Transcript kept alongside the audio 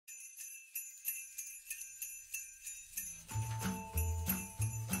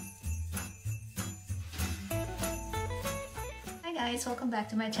guys, welcome back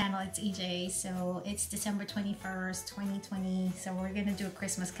to my channel. It's EJ. So it's December 21st, 2020. So we're gonna do a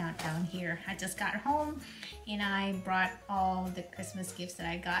Christmas countdown here. I just got home and I brought all the Christmas gifts that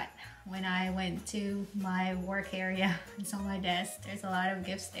I got when I went to my work area. It's on my desk. There's a lot of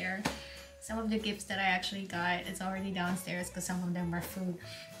gifts there. Some of the gifts that I actually got is already downstairs because some of them are food.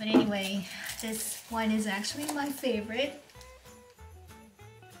 But anyway, this one is actually my favorite.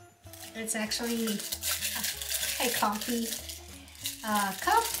 It's actually a coffee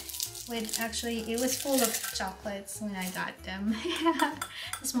cup with, actually it was full of chocolates when I got them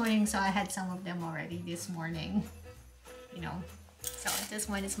this morning, so I had some of them already this morning, you know. So this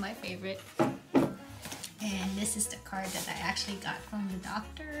one is my favorite, and this is the card that I actually got from the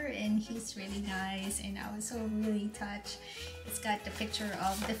doctor, and he's really nice and I was so really touched. It's got the picture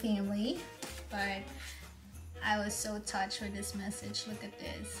of the family, but I was so touched with this message. Look at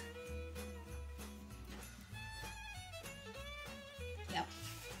this. Yep.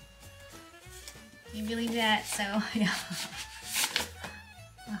 Can you believe that? So yeah,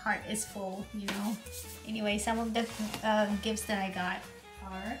 my heart is full, you know. Anyway, some of the gifts that I got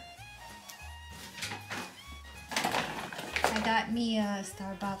are, I got me a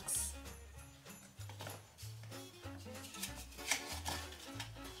Starbucks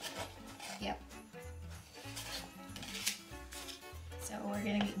so we're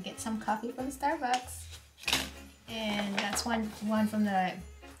gonna get some coffee from Starbucks. And that's one from the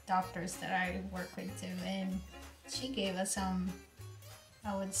doctors that I work with too, and she gave us some,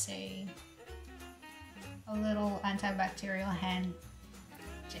 I would say, a little antibacterial hand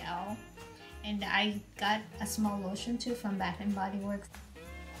gel, and I got a small lotion too from Bath and Body Works.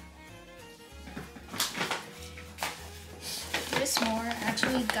 There's more. I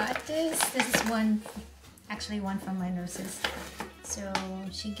actually got this. This is one from my nurses. So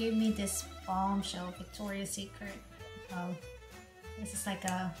she gave me this Bombshell Victoria's Secret. This is like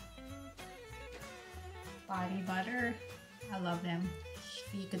a body butter. I love them.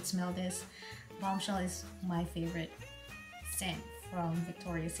 If you could smell this, Bombshell is my favorite scent from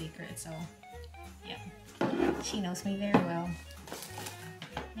Victoria's Secret. So yeah, she knows me very well.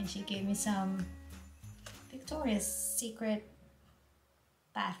 And she gave me some Victoria's Secret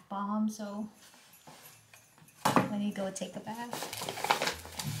bath bomb. So when you go take a bath.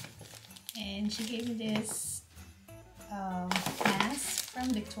 And she gave me this mask from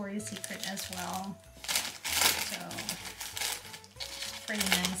Victoria's Secret as well. So pretty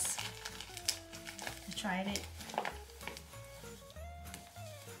nice. I tried it.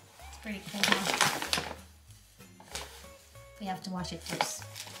 It's pretty cool, huh? We have to wash it first.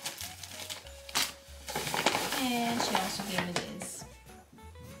 And she also gave me this.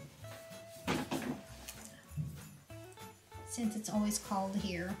 Since it's always called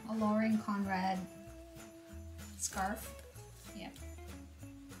here, a Lauren Conrad scarf. Yeah.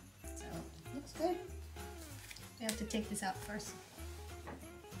 So, looks good. We have to take this out first.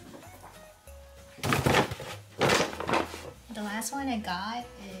 The last one I got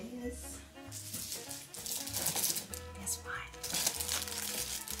is this one.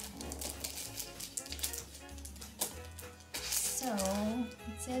 So,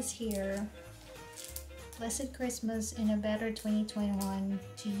 it says here, Blessed Christmas and a better 2021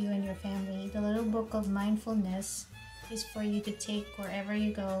 to you and your family. The little book of mindfulness is for you to take wherever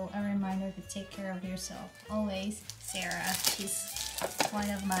you go. A reminder to take care of yourself. Always, Sarah. She's one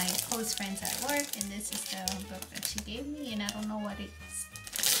of my close friends at work, and this is the book that she gave me, and I don't know what it's.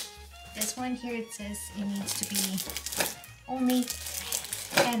 This one here, it says it needs to be only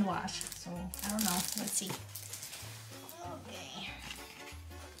hand wash. So I don't know. Let's see. Okay.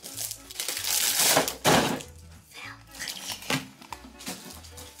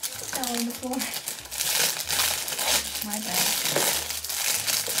 On the floor. My bad.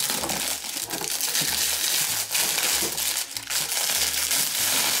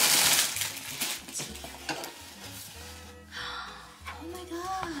 Oh my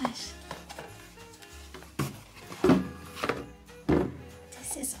gosh.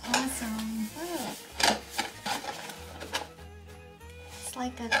 This is awesome. Look. It's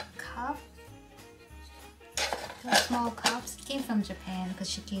like a cup. Those small cups. It came from Japan because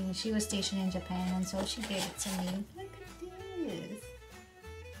she was stationed in Japan, and so she gave it to me. Look at this.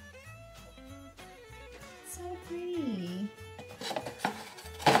 So pretty.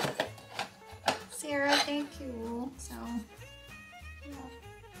 Sarah, thank you. So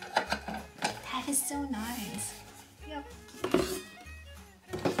yeah. That is so nice. Yep.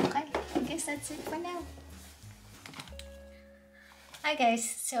 Okay, I guess that's it for now. Hi guys,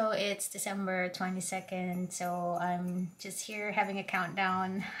 so it's December 22nd, so I'm just here having a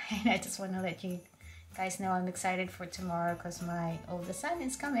countdown, and I just want to let you guys know I'm excited for tomorrow because my oldest son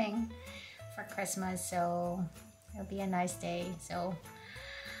is coming for Christmas, so it'll be a nice day. So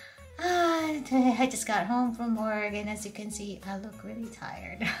I just got home from work, and as you can see, I look really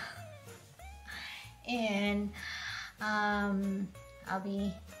tired. And I'll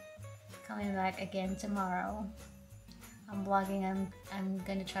be coming back again tomorrow. I'm vlogging. I'm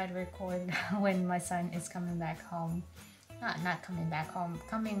gonna try to record when my son is coming back home. Not coming back home,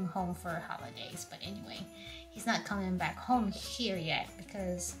 coming home for holidays. But anyway, he's not coming back home here yet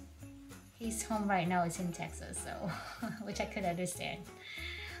because he's home right now. It's in Texas, so which I could understand.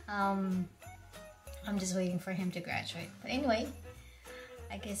 I'm just waiting for him to graduate. But anyway,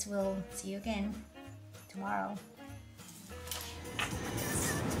 I guess we'll see you again tomorrow.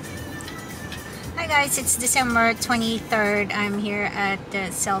 Hi guys, it's December 23rd. I'm here at the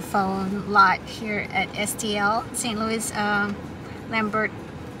cell phone lot here at STL, St. Louis, Lambert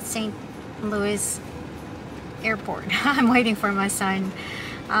St. Louis Airport. I'm waiting for my son.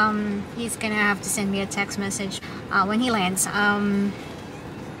 He's gonna have to send me a text message when he lands. I'm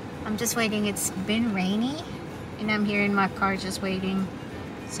just waiting. It's been rainy and I'm here in my car just waiting.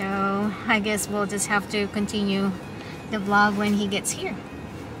 So I guess we'll just have to continue the vlog when he gets here.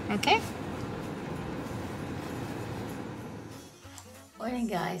 Okay? Morning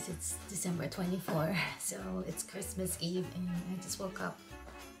guys, it's December 24th, so it's Christmas Eve and I just woke up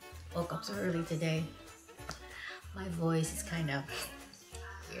so early today. My voice is kind of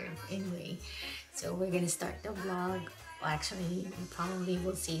weird anyway, so we're gonna start the vlog. Well, actually, you probably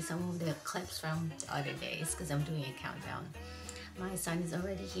will see some of the clips from the other days because I'm doing a countdown. My son is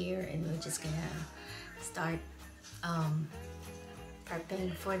already here and we're just gonna start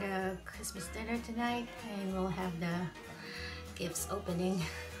prepping for the Christmas dinner tonight, and we'll have the gifts opening.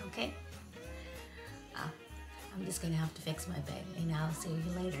 Okay, I'm just gonna have to fix my bed and I'll see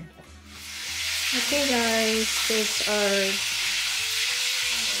you later. Okay guys, these are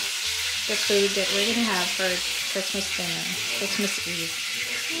the food that we're gonna have for Christmas dinner, Christmas Eve.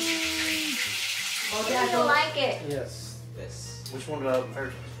 Oh, yeah, You like it? Yes. This. Which one do I open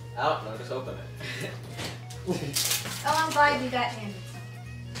first? I don't know, just open it. Oh, I'm glad you got him.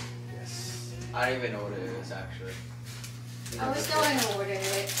 Yes. I don't even know what it is actually. I was going to order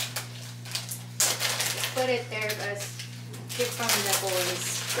it. Put it there as gift from the boys.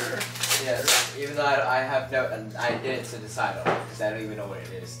 Sure. Yes, even though I have no, and I didn't to decide on it because I don't even know what it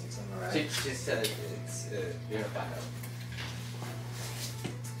is. Alright. She said it's unified.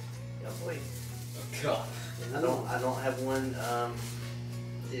 Yeah, boy. Oh god. I don't have one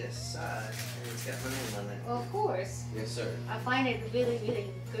this side, and it's got my name on it. Well, of course. Yes, sir. I find it really, really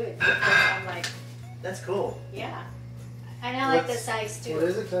good because I'm like, That's cool. yeah. And I like the What's- size too. What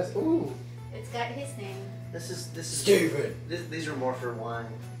is it? Ooh. It's got his name. This is Steven. These are more for wine.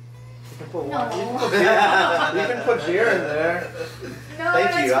 You can put No. wine. You can put beer, you can put beer in there. No, Thank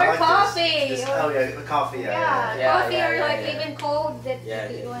that's you. for I like coffee. This. Oh yeah, the coffee. Yeah, Yeah, coffee yeah, or yeah, like yeah. even cold that Yeah,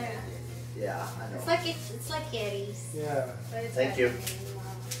 you want. Yeah, I know. It's like Yetis. Yeah. But it's Thank got you.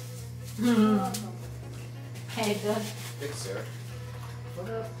 the name, Hey, good. Good, sir.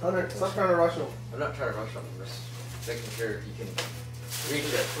 Hunter, stop trying to rush him. I'm not trying to rush on this. Making sure you can reach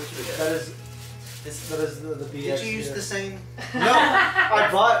it. What you do That is This the BX. Did you use here. the same? No, I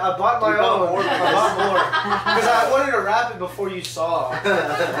bought my You bought own. more than I bought more because I wanted to wrap it before you saw.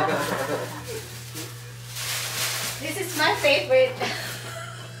 This is my favorite.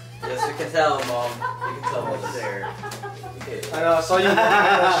 Yes, you can tell, Mom. You can tell what's there. Okay. I know. I saw you looking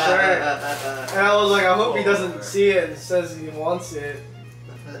at the shirt, and I was like, I hope he doesn't see it and says he wants it.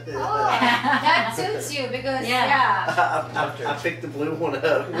 Oh, that suits you because I picked the blue one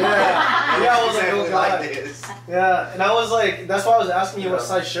up. Yeah, yeah. I was like, oh Exactly god. like this. Yeah, and I was like, that's why I was asking you what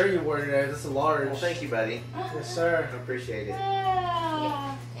size shirt you wore today. This is a large. Well, thank you, buddy. Yes, sir. I appreciate it.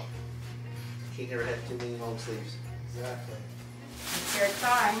 Yeah. He never had too many long sleeves. Exactly. It's your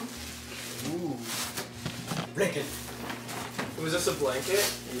time. Ooh. Blanket. Was this a blanket?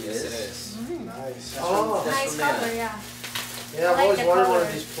 Yes, it is. Nice. Oh, That's Nice from Nana. color, yeah. Yeah, I I've like always the wanted one color.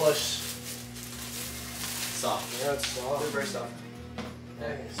 of these plush. Soft. Yeah, it's soft. They're very soft.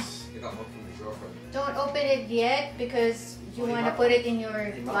 Nice. You got one from your girlfriend. Don't open it yet because you Oh, you want to might- put it in your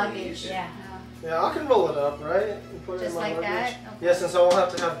you might wanna luggage. use it. Yeah. Yeah, I can roll it up, right? And put it Just in my like luggage. that? Okay. Yeah, since I won't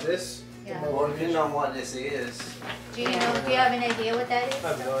have to have this. in Yeah. my Well, luggage. depending on what this is. Do you know? Do you have an idea what that is? I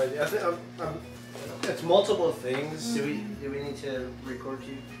have no idea. I think it's multiple things. Do we need to record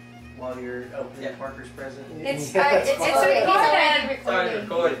you while you're opening Parker's present? It's Yeah, it's fine. already It's already recorded.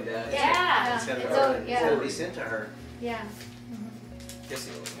 recording, Dad. Yeah. It's gotta, It's all- it's yeah. gotta be sent to her. Yeah. Guess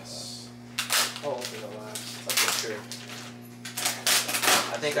it was. I'll open it last. Okay, sure.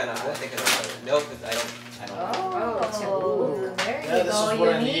 I think I know. I think I know. No, because I don't. Oh, there Yeah, you this go. is what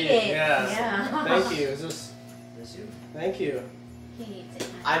You I need needed. it. Yeah. Yeah. Thank you. Is this? This you. Thank you. He needs it.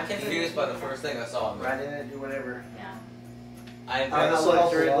 I'm confused by the first thing I saw. Write in it, do whatever. Yeah. I'm I That'll just help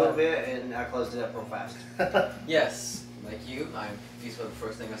looked through a it a lot. little bit and I closed it up real fast. yes, like you. I'm confused by the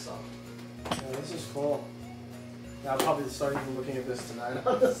first thing I saw. Yeah, this is cool. Yeah, I'll probably start even looking at this tonight,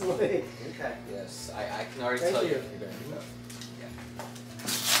 honestly. Okay. Yes, I can already Thank tell you. you're going to go. Yeah.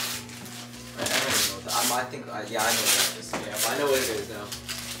 I don't even know what I think. Yeah, I know what this is. Yeah, I know what it is now.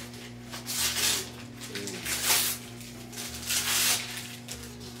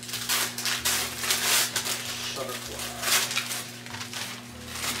 Shutterfly.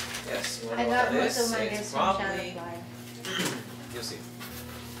 Yes, you wanna I know got what most this? of my It's gifts from probably. Shadowfly. You'll see.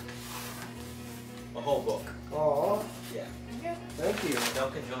 A whole book. Aw, Yeah. Yeah. thank you.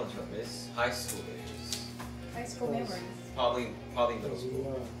 Duncan Jones from his high school days. High school Nice. memories. Probably middle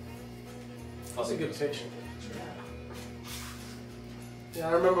school. That's a Probably good middle school. picture. Yeah,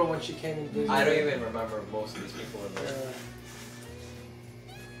 I remember when she came and visited. I don't even remember most of these people in there.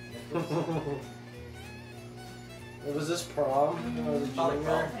 It was this prom when I was a Probably junior.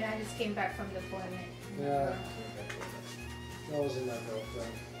 prom. When I just came back from deployment. Yeah, that was in that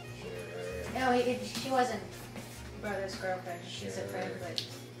girlfriend. No, she wasn't brother's girlfriend. She's a friend, but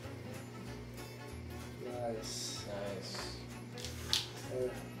Nice. Nice.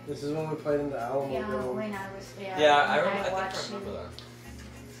 This is when we played in the Alamo yeah, Dome. when I was there. Yeah, I when remember. I watched think I remember you. that.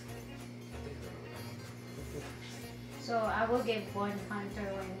 So I will give one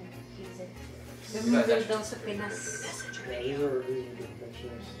Hunter when he's in. You guys actually- Dos Pinas. Yeah, these are good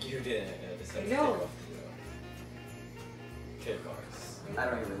pictures. You didn't decide to take Hello. off the kid cards. I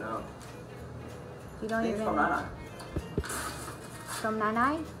don't even know. You I don't think even it's from Nana. from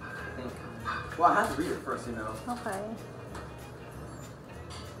Nanai? I think. Well, I had to read it first, you know. Okay.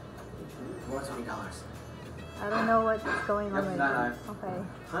 $120. I don't know what's going on Yep, with Nanai. it. Okay.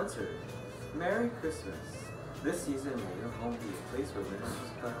 Hunter, Merry Christmas. This season, may your home be a place where winners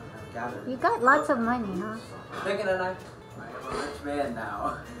gather. You got lots of money, huh? Thinking that I am a rich man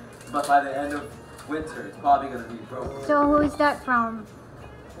now, but by the end of winter, it's probably gonna be broke. So who's that from?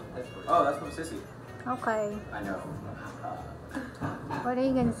 Oh, that's from Sissy. Okay. I know. What are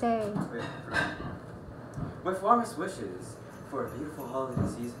you gonna say? With warmest wishes for a beautiful holiday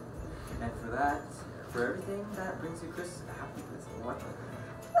season, and for that, for everything that brings you Christmas, happiness, and what?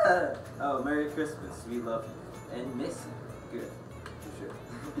 Oh, Merry Christmas. We love you and miss you. Good, for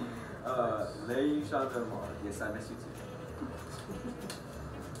sure. There you shall go more. Yes, I miss you too.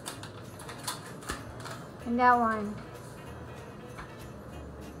 And that one.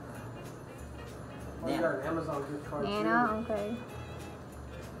 Oh, you got an Amazon gift card Nana, okay.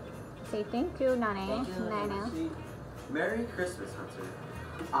 Say thank you, Nana. Thank you, Nana. Sweet. Merry Christmas, Hunter.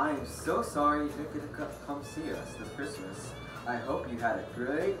 I am so sorry you didn't get to come see us this Christmas. I hope you had a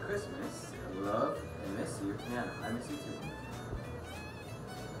great Christmas. I love and miss you. Nana, I miss you too.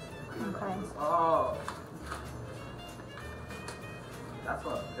 Okay. Oh. That's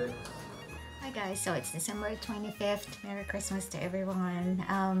what I picked. Hi guys, so it's December 25th. Merry Christmas to everyone.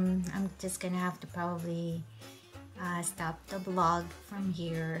 I'm just gonna have to probably stop the vlog from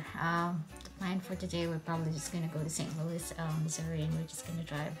here. The plan for today, we're probably just gonna go to St. Louis, Missouri, and we're just gonna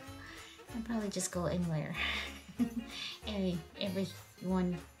drive and probably just go anywhere. every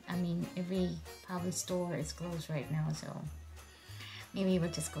probably store is closed right now, so maybe we'll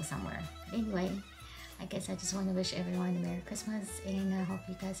just go somewhere. But anyway, I guess I just want to wish everyone a Merry Christmas, and I hope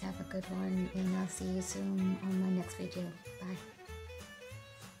you guys have a good one, and I'll see you soon on my next video. Bye.